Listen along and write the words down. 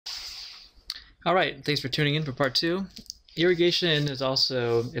All right, thanks for tuning in for part two. Irrigation is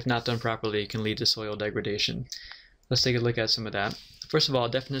also, if not done properly, can lead to soil degradation. Let's take a look at some of that. First of all,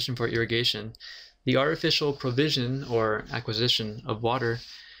 definition for irrigation: the artificial provision or acquisition of water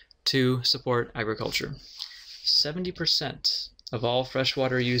to support agriculture. 70% of all fresh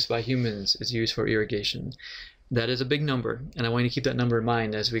water used by humans is used for irrigation. That is a big number, and I want you to keep that number in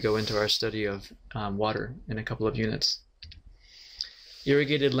mind as we go into our study of water in a couple of units.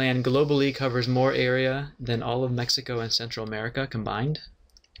 Irrigated land globally covers more area than all of Mexico and Central America combined.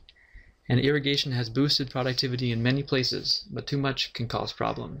 And irrigation has boosted productivity in many places, but too much can cause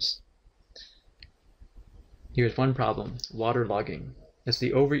problems. Here's one problem: waterlogging. It's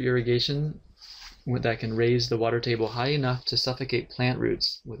the over-irrigation that can raise the water table high enough to suffocate plant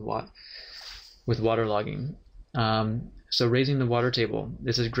roots with waterlogging. So raising the water table,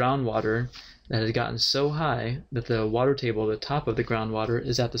 this is groundwater that has gotten so high that the water table, the top of the groundwater,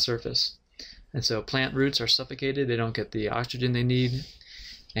 is at the surface. And so plant roots are suffocated, they don't get the oxygen they need,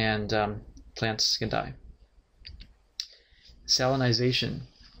 and plants can die. Salinization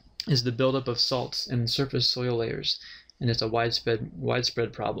is the buildup of salts in surface soil layers, and it's a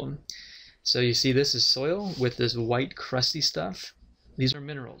widespread problem. So you see, this is soil with this white crusty stuff. These are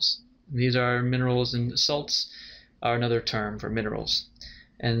minerals. These are minerals, and salts are another term for minerals.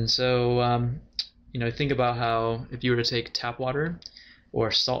 And so, think about how if you were to take tap water or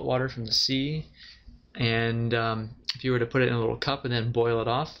salt water from the sea, and if you were to put it in a little cup and then boil it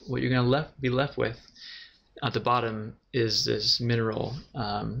off, what you're going to be left with at the bottom is this mineral,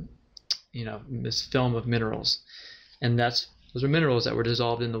 this film of minerals. And those are minerals that were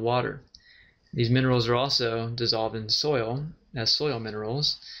dissolved in the water. These minerals are also dissolved in soil as soil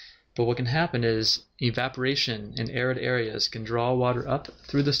minerals. But what can happen is evaporation in arid areas can draw water up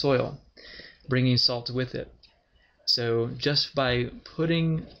through the soil, bringing salt with it. So just by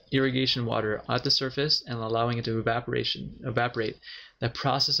putting irrigation water at the surface and allowing it to evaporate, that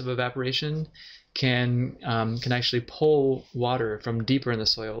process of evaporation can actually pull water from deeper in the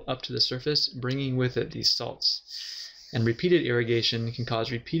soil up to the surface, bringing with it these salts. And repeated irrigation can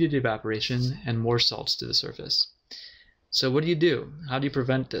cause repeated evaporation and more salts to the surface. So what do you do? How do you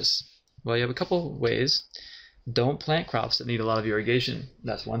prevent this? Well, you have a couple ways. Don't plant crops that need a lot of irrigation.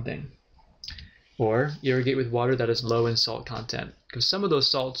 That's one thing. Or irrigate with water that is low in salt content, because some of those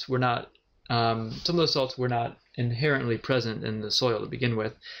salts were not inherently present in the soil to begin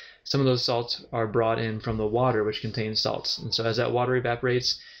with. Some of those salts are brought in from the water, which contains salts. And so as that water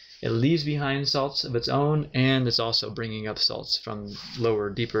evaporates, it leaves behind salts of its own, and it's also bringing up salts from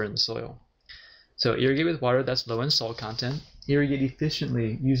deeper in the soil. So irrigate with water that's low in salt content. Irrigate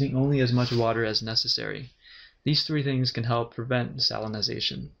efficiently, using only as much water as necessary. These three things can help prevent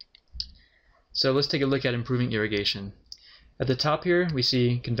salinization. So let's take a look at improving irrigation. At the top here, we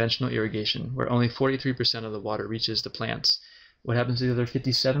see conventional irrigation, where only 43% of the water reaches the plants. What happens to the other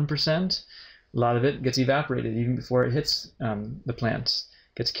 57%? A lot of it gets evaporated even before it hits the plants,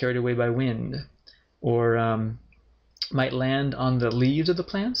 gets carried away by wind, or might land on the leaves of the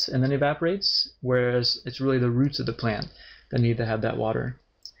plants and then evaporates, whereas it's really the roots of the plant that need to have that water.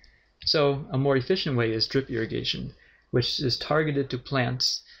 So a more efficient way is drip irrigation, which is targeted to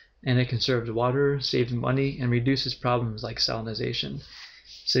plants, and it conserves water, saves money, and reduces problems like salinization.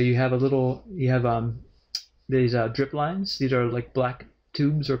 So you have these drip lines. These are like black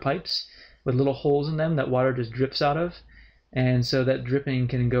tubes or pipes with little holes in them that water just drips out of. And so that dripping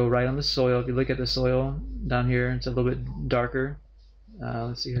can go right on the soil. If you look at the soil down here, it's a little bit darker.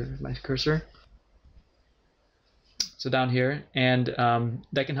 Let's see here, my cursor. So down here, and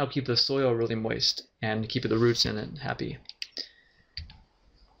that can help keep the soil really moist and keep the roots in it happy.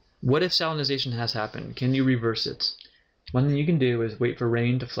 What if salinization has happened? Can you reverse it? One thing you can do is wait for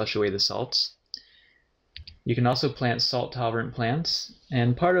rain to flush away the salts. You can also plant salt-tolerant plants,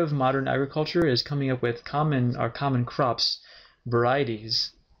 and part of modern agriculture is coming up with common crops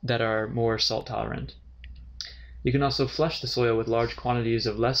varieties that are more salt-tolerant. You can also flush the soil with large quantities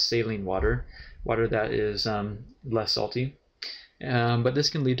of less saline water that is less salty, but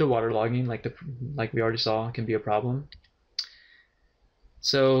this can lead to waterlogging, like we already saw, can be a problem.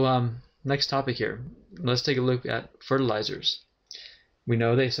 So next topic here, let's take a look at fertilizers. We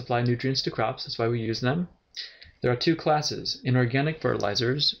know they supply nutrients to crops, that's why we use them. There are two classes: inorganic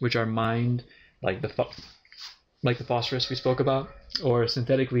fertilizers, which are mined like the phosphorus we spoke about, or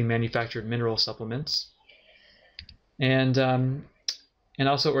synthetically manufactured mineral supplements, and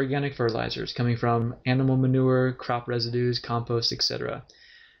also organic fertilizers coming from animal manure, crop residues, compost, etc.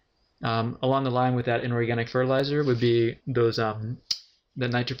 Along the line with that inorganic fertilizer would be those the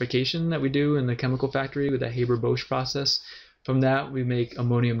nitrification that we do in the chemical factory with the Haber-Bosch process, From that, we make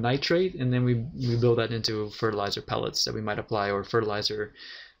ammonium nitrate, and then we build that into fertilizer pellets that we might apply, or fertilizer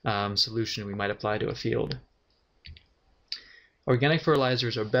solution we might apply to a field. Organic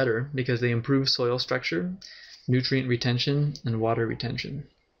fertilizers are better because they improve soil structure, nutrient retention, and water retention.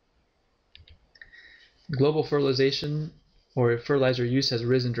 Global fertilization or fertilizer use has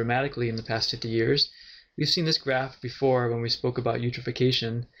risen dramatically in the past 50 years. We've seen this graph before when we spoke about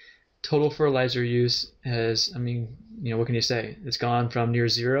eutrophication. Total fertilizer use has, what can you say? It's gone from near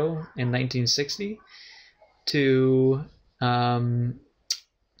zero in 1960 to,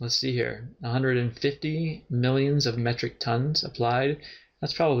 let's see here, 150 millions of metric tons applied.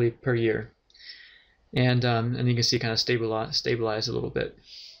 That's probably per year. And you can see kind of stabilize a little bit.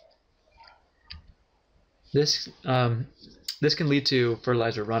 This can lead to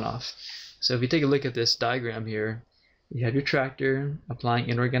fertilizer runoff. So if you take a look at this diagram here, you have your tractor applying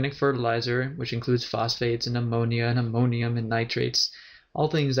inorganic fertilizer, which includes phosphates and ammonia and ammonium and nitrates, all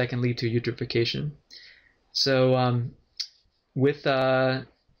things that can lead to eutrophication. So with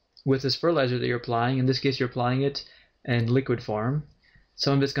this fertilizer that you're applying, in this case you're applying it in liquid form,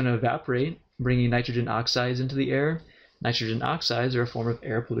 some of it's going to evaporate, bringing nitrogen oxides into the air. Nitrogen oxides are a form of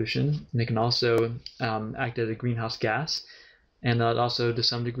air pollution, and they can also act as a greenhouse gas, and that also to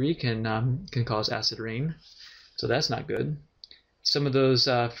some degree can cause acid rain. So that's not good. Some of those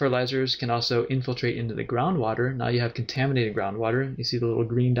fertilizers can also infiltrate into the groundwater. Now you have contaminated groundwater. You see the little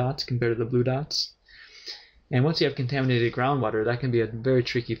green dots compared to the blue dots. And once you have contaminated groundwater, that can be a very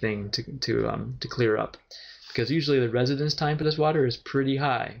tricky thing to clear up, because usually the residence time for this water is pretty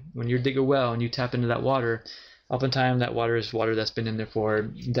high. When you dig a well and you tap into that water, oftentimes that water is water that's been in there for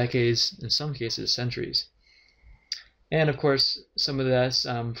decades, in some cases centuries. And of course, some of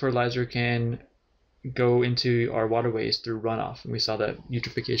that fertilizer can go into our waterways through runoff, and we saw that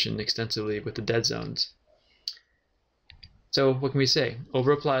eutrophication extensively with the dead zones. So what can we say?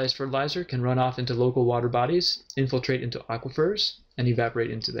 Overapplied fertilizer can run off into local water bodies, infiltrate into aquifers, and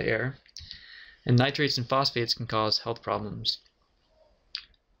evaporate into the air. And nitrates and phosphates can cause health problems.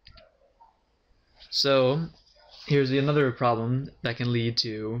 So here's another problem that can lead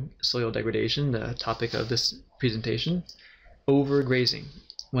to soil degradation, the topic of this presentation: overgrazing.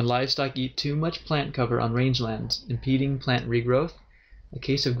 When livestock eat too much plant cover on rangelands, impeding plant regrowth, a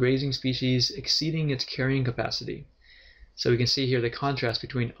case of grazing species exceeding its carrying capacity. So we can see here the contrast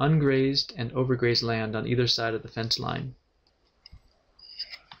between ungrazed and overgrazed land on either side of the fence line.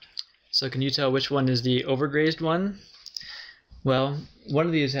 So can you tell which one is the overgrazed one? Well, one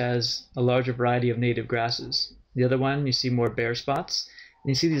of these has a larger variety of native grasses. The other one, you see more bare spots. And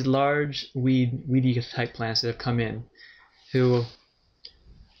you see these large weedy type plants that have come in, who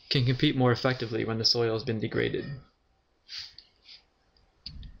can compete more effectively when the soil has been degraded.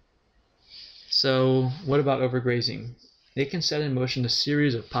 So what about overgrazing? It can set in motion a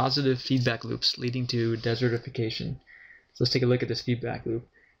series of positive feedback loops leading to desertification. So let's take a look at this feedback loop.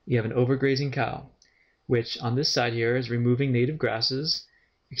 You have an overgrazing cow, which on this side here is removing native grasses,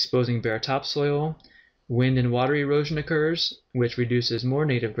 exposing bare topsoil. Wind and water erosion occurs, which reduces more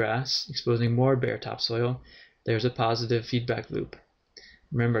native grass, exposing more bare topsoil. There's a positive feedback loop.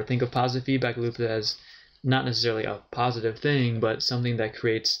 Remember, think of positive feedback loop as not necessarily a positive thing, but something that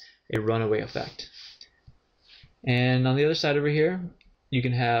creates a runaway effect. And on the other side over here, you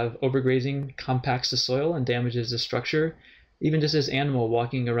can have overgrazing compacts the soil and damages the structure. Even just this animal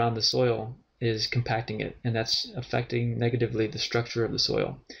walking around the soil is compacting it, and that's affecting negatively the structure of the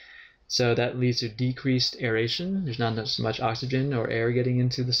soil. So that leads to decreased aeration. There's not as much oxygen or air getting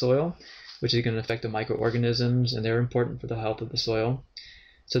into the soil, which is going to affect the microorganisms, and they're important for the health of the soil.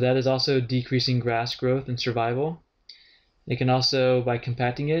 So that is also decreasing grass growth and survival. It can also, by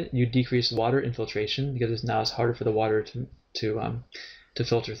compacting it, you decrease water infiltration, because now it's harder for the water to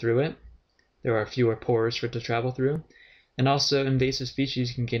filter through it. There are fewer pores for it to travel through. And also invasive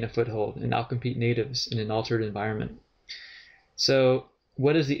species can gain a foothold and outcompete natives in an altered environment. So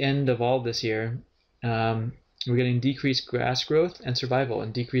what is the end of all this here? We're getting decreased grass growth and survival,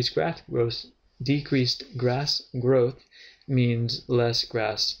 and decreased grass growth means less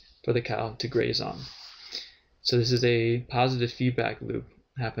grass for the cow to graze on. So this is a positive feedback loop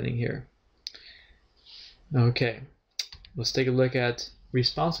happening here. Okay, let's take a look at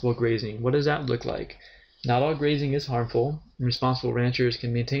responsible grazing. What does that look like? Not all grazing is harmful, and responsible ranchers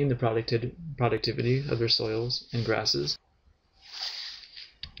can maintain the productivity of their soils and grasses.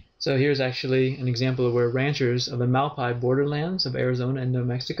 So here's actually an example of where ranchers of the Malpai borderlands of Arizona and New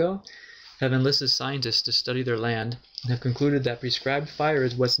Mexico have enlisted scientists to study their land and have concluded that prescribed fire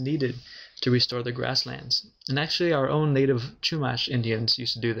is what's needed to restore the grasslands. And actually our own native Chumash Indians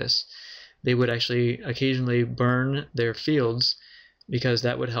used to do this. they would actually occasionally burn their fields because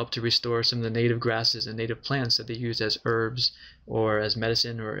that would help to restore some of the native grasses and native plants that they used as herbs or as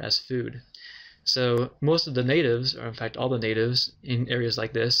medicine or as food. So most of the natives, or in fact all the natives in areas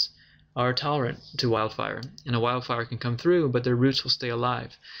like this, are tolerant to wildfire. And a wildfire can come through, but their roots will stay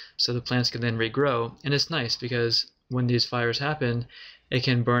alive. So the plants can then regrow. And it's nice because when these fires happen, it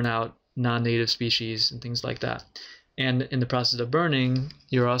can burn out non-native species and things like that. And in the process of burning,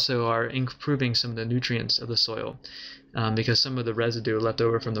 you also are improving some of the nutrients of the soil because some of the residue left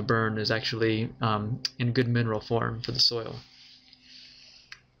over from the burn is actually in good mineral form for the soil.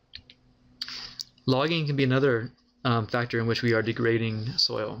 Logging can be another factor in which we are degrading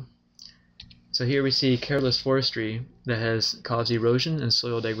soil. So here we see careless forestry that has caused erosion and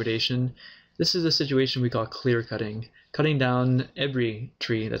soil degradation. This is a situation we call clear cutting, cutting down every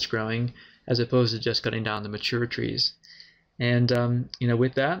tree that's growing as opposed to just cutting down the mature trees. And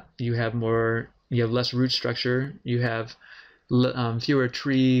with that, you have less root structure, you have fewer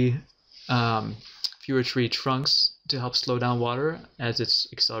tree trunks to help slow down water as it's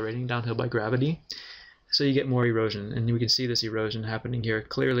accelerating downhill by gravity. So you get more erosion, and we can see this erosion happening here.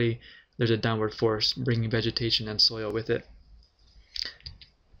 Clearly, there's a downward force bringing vegetation and soil with it.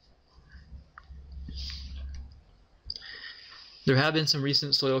 There have been some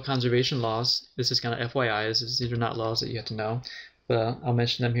recent soil conservation laws. This is kind of FYI, these are not laws that you have to know, but I'll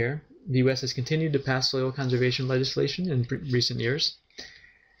mention them here. The U.S. has continued to pass soil conservation legislation in recent years.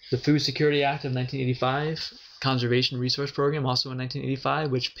 The Food Security Act of 1985, Conservation Resource Program, also in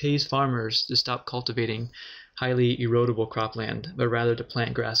 1985, which pays farmers to stop cultivating highly erodible cropland, but rather to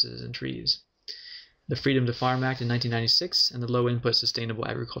plant grasses and trees. The Freedom to Farm Act in 1996, and the Low Input Sustainable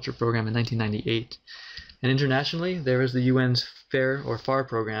Agriculture Program in 1998. And internationally, there is the UN's FAIR or FAR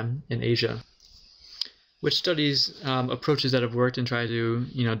program in Asia, which studies approaches that have worked and try to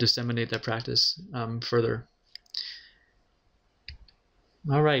disseminate that practice further.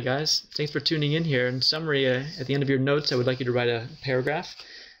 All right, guys, thanks for tuning in here. In summary, at the end of your notes, I would like you to write a paragraph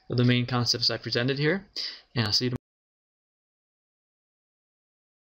of the main concepts I presented here, and I'll see you tomorrow.